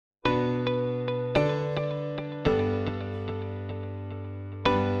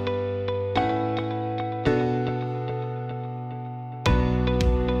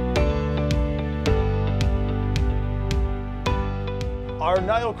Our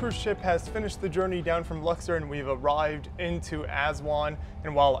Nile cruise ship has finished the journey down from Luxor and we've arrived into Aswan.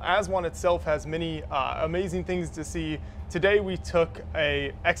 And while Aswan itself has many amazing things to see, today we took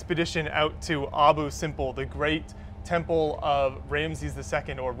an expedition out to Abu Simbel, the great temple of Ramses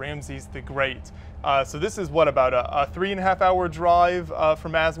II, or Ramses the Great. So this is what, about a 3.5 hour drive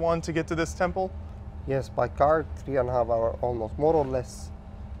from Aswan to get to this temple? Yes, by car, 3.5 hours almost, more or less.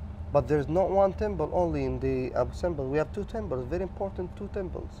 But there's not one temple only in the Abu Simbel. We have two temples, very important two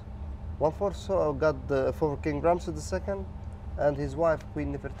temples. One for for King Ramses II and his wife,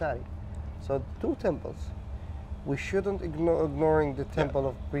 Queen Nefertari. So two temples. We shouldn't ignoring the temple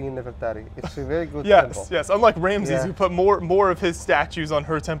of Queen Nefertari. It's a very good temple. Yes, unlike Ramses, who put more of his statues on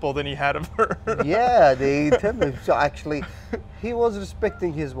her temple than he had of her. Yeah, the temple. So actually, he was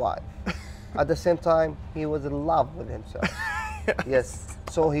respecting his wife. At the same time, he was in love with himself. Yes.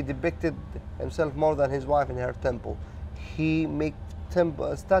 So he depicted himself more than his wife in her temple. He made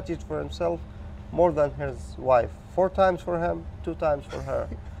statues for himself more than his wife. 4 times for him, 2 times for her.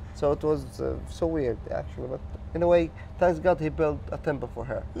 So it was so weird, actually. But in a way, thanks God he built a temple for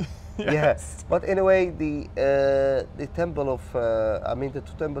her. Yes. But anyway, the temple of, the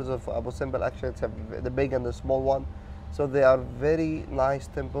two temples of Abu Simbel, actually, it's the big and the small one. So they are very nice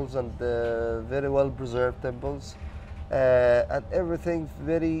temples and very well preserved temples. And everything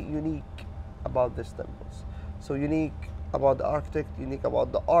very unique about these temples. So unique about the architect, unique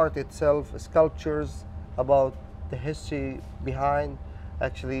about the art itself, sculptures, about the history behind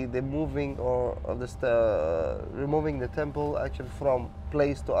actually the moving removing the temple actually from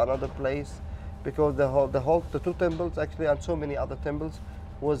place to another place, because the two temples actually and so many other temples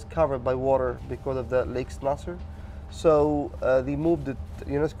was covered by water because of the Lake Nasser. So they moved it.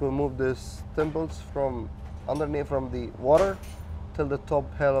 UNESCO moved these temples from underneath from the water till the top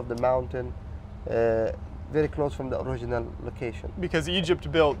hill of the mountain, very close from the original location. Because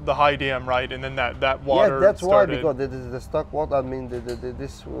Egypt built the high dam, right? And then that water. Yeah, that's started. why, because this is the stock water.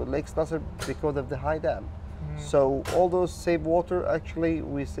 This Lake Nasser because of the high dam. So all those saved water actually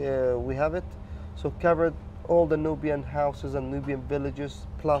we have it. So covered all the Nubian houses and Nubian villages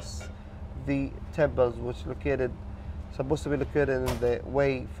plus the temples which supposed to be located in the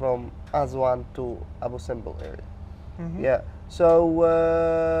way from Aswan to Abu Simbel area. Yeah. So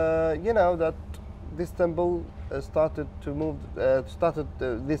that this temple started to move.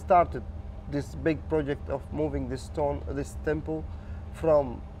 They started this big project of moving this temple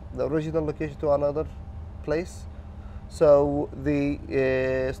from the original location to another place. So they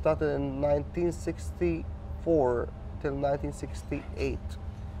started in 1964 till 1968.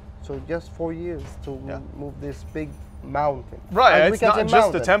 So just 4 years to move this big mountain. Right, it's not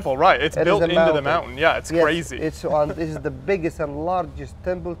just a temple, right? It's built into the mountain. Yeah, it's crazy. This is the biggest and largest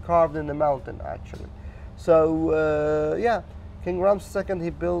temple carved in the mountain, actually. So, King Ramses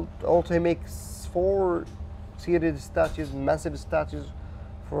II, he makes 4 series statues, massive statues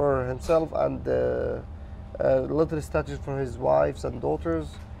for himself and little statues for his wives and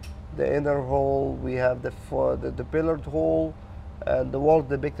daughters. The inner hall, we have the pillared hall, and the wall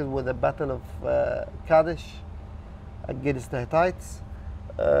depicted with the Battle of Kadesh against the Hittites.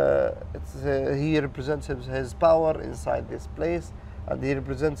 He represents his power inside this place, and he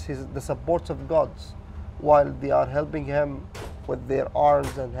represents the supports of gods while they are helping him with their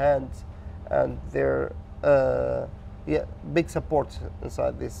arms and hands and their big supports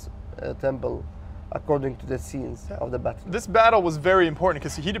inside this temple according to the scenes of the battle. This battle was very important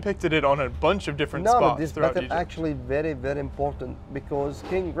because he depicted it on a bunch of different spots. No, this battle Egypt. Actually very, very important because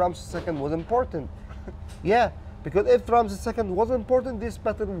King Ramses II was important. Yeah, because if Ramses II was important, this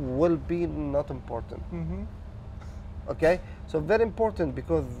battle will be not important. Okay, so very important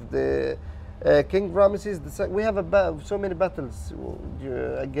because the King Ramses II, we have so many battles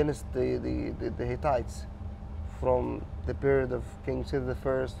against the Hittites from the period of King Seti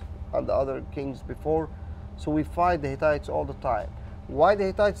I and the other kings before. So we fight the Hittites all the time. Why the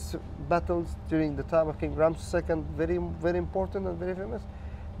Hittites battles during the time of King Ramses II very, very important and very famous?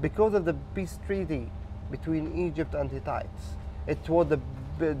 Because of the peace treaty between Egypt and Hittites. It was the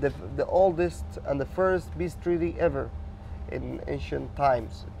oldest and the first peace treaty ever in ancient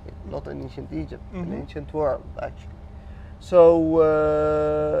times, not in ancient Egypt, in ancient world actually. So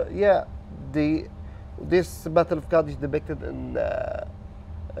this Battle of Kadesh depicted in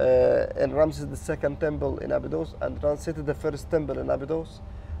Ramses II temple in Abydos, and Ramses the first temple in Abydos,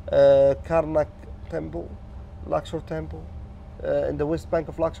 Karnak temple, Luxor temple, in the west bank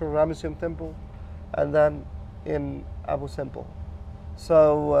of Luxor, Ramesseum temple, and then in Abu Simbel.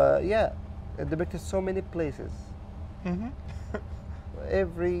 So it depicted so many places.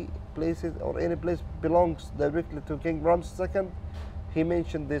 Every place or any place belongs directly to King Ramses II. he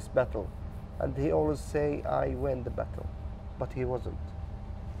mentioned this battle, and he always say, "I win the battle," but he wasn't.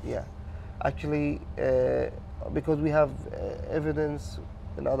 Yeah, actually, because we have evidence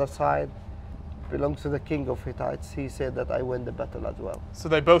on the other side belongs to the king of Hittites. He said that I win the battle as well. So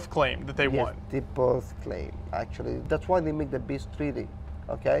they both claim that they Yes, won. they both claim. Actually, that's why they make the peace treaty.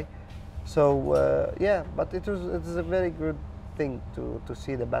 Okay, so yeah, but it is a very good thing to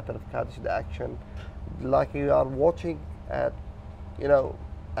see the Battle of Kadesh, the action, like you are watching at,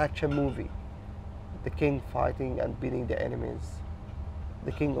 action movie. The king fighting and beating the enemies,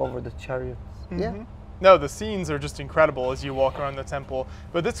 the king over the chariots. Yeah. No, the scenes are just incredible as you walk around the temple.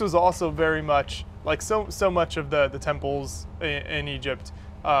 But this was also very much, like so much of the temples in Egypt,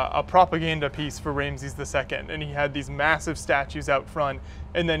 a propaganda piece for Ramses II. And he had these massive statues out front.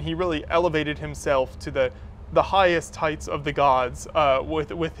 And then he really elevated himself to the highest heights of the gods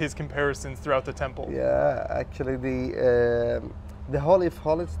with his comparisons throughout the temple. Yeah, actually the Holy of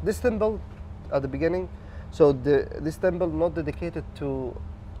Holies, this temple at the beginning, so this temple not dedicated to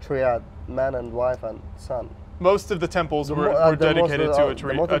triad, man and wife and son. Most of the temples were dedicated to a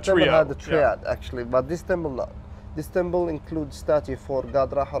triad. Temple had the triad, actually, but this temple not. This temple includes statue for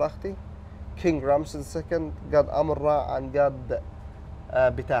God Ra-Harakhti, King Ramses II, God Amon-Ra, and God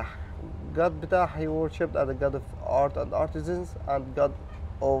Betah. God Betah he worshipped as a god of art and artisans, and god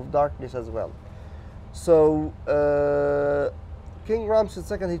of darkness as well. So King Ramses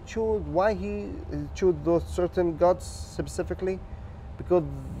II, he chose, why he chose those certain gods specifically? Because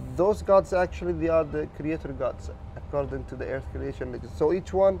those gods actually, they are the creator gods according to the earth creation legend. So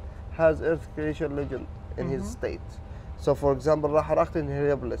each one has earth creation legend in his state. So for example, Ra-Harakhti in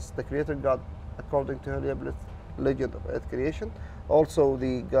Heliopolis, the creator god according to Heliopolis legend of earth creation. Also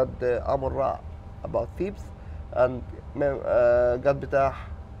the god Amon-Ra about Thebes, and god Betah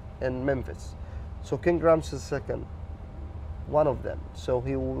in Memphis. So King Ramses II, one of them. So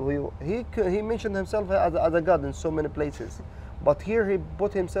he mentioned himself as a god in so many places. But here he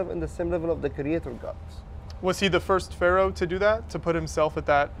put himself in the same level of the creator gods. Was he the first pharaoh to do that? To put himself at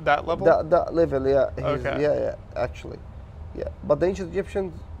that level? That level, yeah. Okay. Yeah, actually. Yeah. But the ancient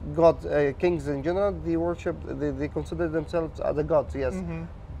Egyptians, kings in general, they worshipped, they considered themselves as the gods, yes.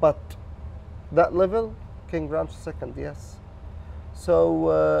 But that level, King Ramses II, yes. So,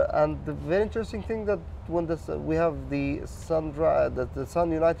 and the very interesting thing that when we have the sun, the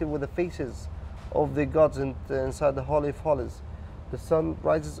sun united with the faces of the gods inside the Holy of Holies. The sun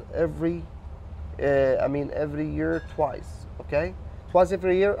rises every year twice, okay? Twice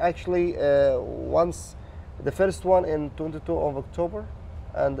every year, actually, once, the first one in 22 of October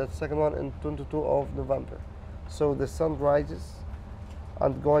and the second one in 22 of November. So the sun rises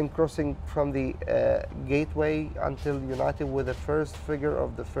and crossing from the gateway until united with the first figure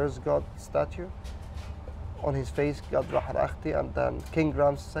of the first god statue. On his face, God Ra-Harakhti, and then King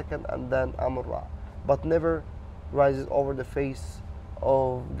Ramses II, and then Amon-Ra, but never rises over the face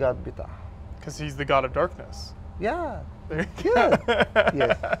of God Betah. Because he's the god of darkness. Yeah. There you go.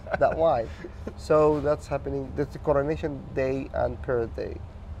 Yes, that why. So that's happening. That's the coronation day and period day.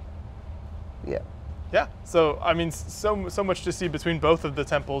 Yeah. Yeah, so I mean, so much to see between both of the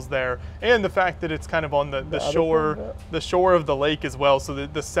temples there, and the fact that it's kind of on the shore of the lake as well. So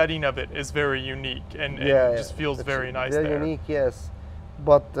the setting of it is very unique, and it just feels very nice there. Very unique, yes.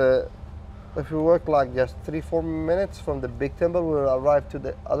 But if we work like just 3-4 minutes from the big temple, we will arrive to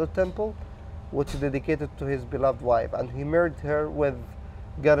the other temple, which is dedicated to his beloved wife, and he married her with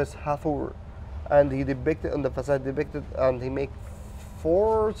goddess Hathor, and he depicted on the facade and he made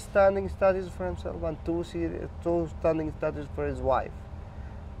 4 standing statues for himself and 2 standing statues for his wife.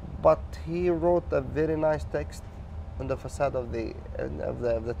 But he wrote a very nice text on the facade of the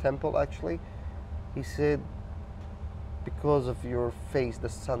temple. Actually, he said, "Because of your face, the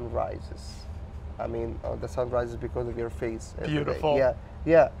sun rises." I mean, the sun rises because of your face. Beautiful.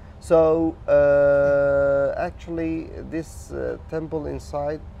 Yeah. So actually, this temple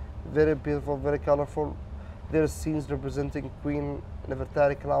inside, very beautiful, very colorful. There are scenes representing Queen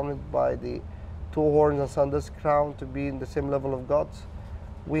Nefertari crowned by the 2 horns and sandals crowned to be in the same level of gods.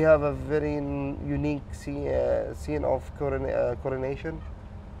 We have a very unique scene of coronation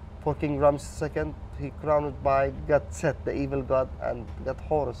for King Ramses II. He crowned by God Set, the evil god, and God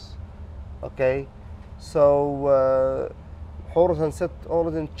Horus. Okay, so Horus and Set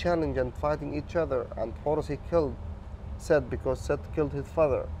always in challenge and fighting each other, and Horus he killed Set because Set killed his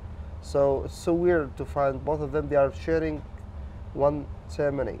father. So it's so weird to find both of them, they are sharing one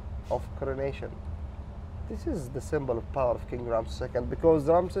ceremony of coronation. This is the symbol of power of King Ramses II, because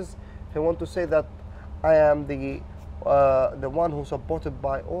Ramses, he want to say that I am the one who's supported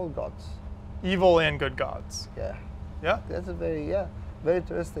by all gods. Evil and good gods. Yeah. Yeah? That's a very, very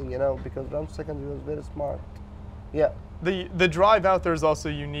interesting, you know, because Ramses II was very smart. Yeah. The drive out there is also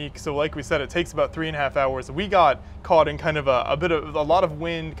unique. So like we said, it takes about 3.5 hours. We got caught in kind of a lot of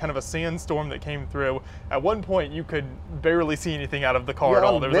wind, kind of a sandstorm that came through. At one point, you could barely see anything out of the car at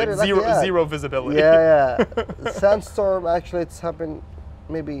all. There was like zero visibility. Yeah, yeah. Sandstorm, actually, it's happened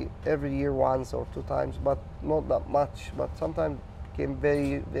maybe every year once or 2 times, but not that much. But sometimes became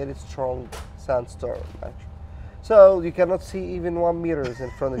very, very strong sandstorm, actually. So you cannot see even 1 meters in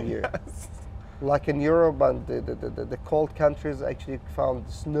front of you. Yes. Like in Europe and the cold countries actually found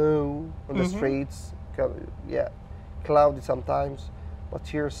snow on the streets, yeah, cloudy sometimes, but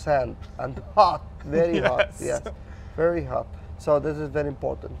here sand and hot, very hot, yes, very hot. So this is very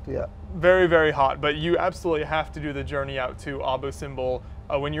important, yeah. Very, very hot, but you absolutely have to do the journey out to Abu Simbel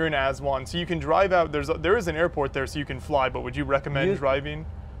when you're in Aswan. So you can drive out, there is an airport there so you can fly, but would you recommend driving?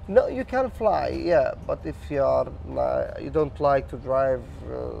 No, you can fly, yeah, but if you are you don't like to drive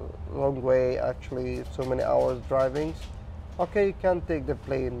long way, actually so many hours driving, okay, you can take the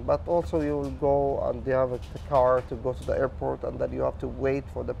plane, but also you will go and you have a car to go to the airport, and then you have to wait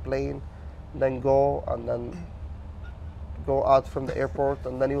for the plane, then go and then go out from the airport,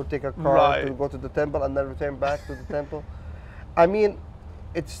 and then you will take a car to go to the temple and then return back to the temple. I mean,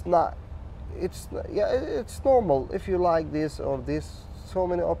 it's normal if you like this or this. So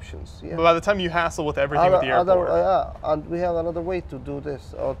many options. Yeah. But by the time you hassle with everything with the airport. Yeah, and we have another way to do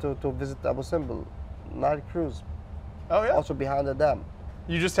this, or to visit Abu Simbel, night cruise. Oh yeah. Also behind the dam.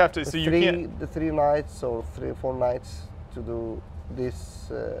 You just have to. You can't. The 3 nights or 3 or 4 nights to do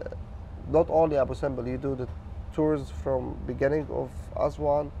this. Not only Abu Simbel, you do the tours from beginning of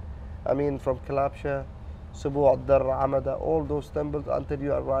Aswan. I mean, from Kalabsha, Subu, Ad-Dar, Amada, all those temples until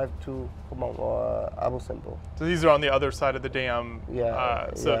you arrive to Abu Simbel. So these are on the other side of the dam.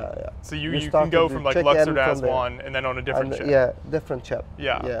 So you can go from like Luxor to Aswan and then on a different ship. Yeah, different ship.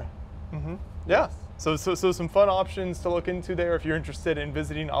 Yeah. Yeah. Yeah. So some fun options to look into there if you're interested in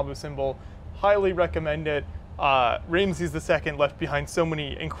visiting Abu Simbel. Highly recommend it. Ramses II left behind so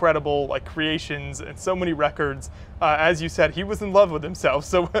many incredible creations and so many records. As you said, he was in love with himself,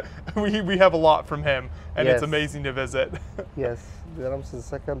 so we have a lot from him, and it's amazing to visit. Yes,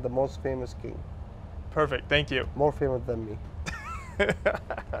 Ramses II, the most famous king. Perfect, thank you. More famous than me.